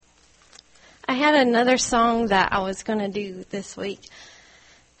I had another song that I was going to do this week,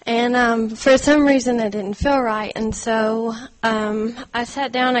 and for some reason it didn't feel right, and so I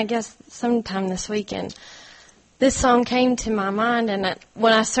sat down, I guess, sometime this week, and this song came to my mind, and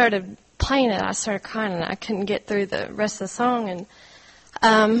when I started playing it, I started crying, and I couldn't get through the rest of the song, and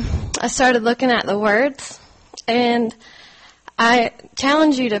I started looking at the words, and I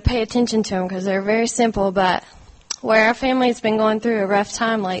challenge you to pay attention to them because they're very simple, but where our family's been going through a rough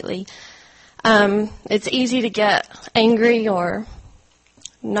time lately, it's easy to get angry or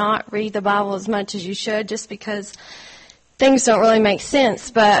not read the Bible as much as you should just because things don't really make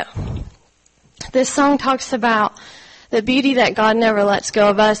sense. But this song talks about the beauty that God never lets go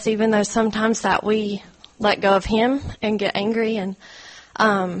of us, even though sometimes that we let go of Him and get angry. And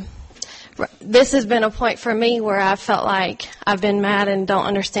this has been a point for me where I felt like I've been mad and don't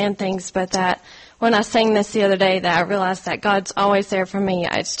understand things, but that when I sang this the other day, that I realized that God's always there for me.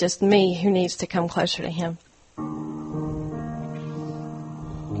 It's just me who needs to come closer to Him.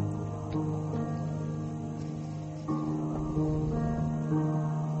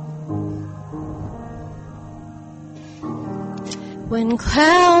 When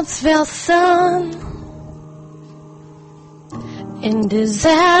clouds veil sun and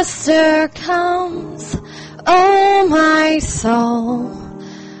disaster comes, oh my soul,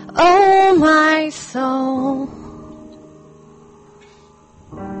 oh my soul.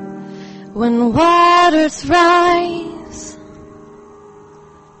 When waters rise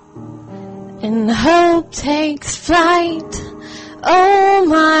and hope takes flight, oh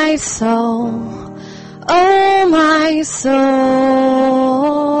my soul, oh my soul,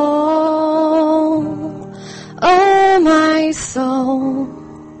 oh my soul.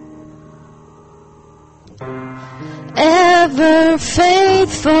 Ever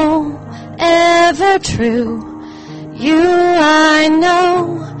faithful, ever true, you I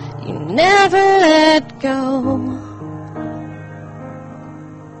know, you never let go.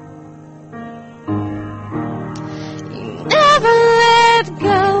 You never let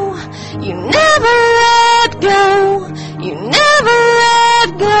go, you never let go, you never let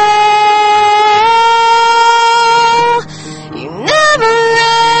go. You never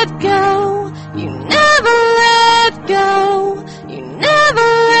let go, you never let go, you never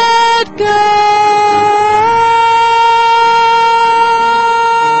let go.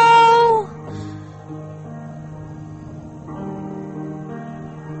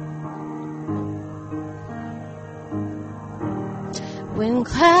 When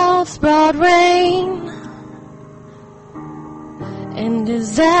clouds brought rain and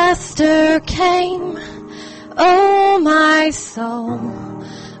disaster came, oh my soul,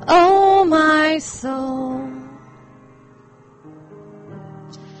 oh my soul.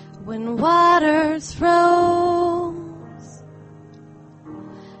 When waters rose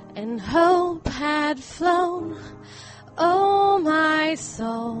and hope had flown, oh my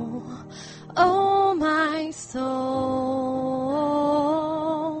soul, oh my soul,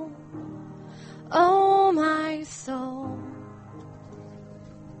 oh my soul.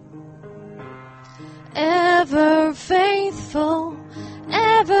 Ever faithful,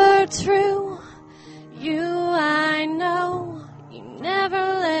 ever true,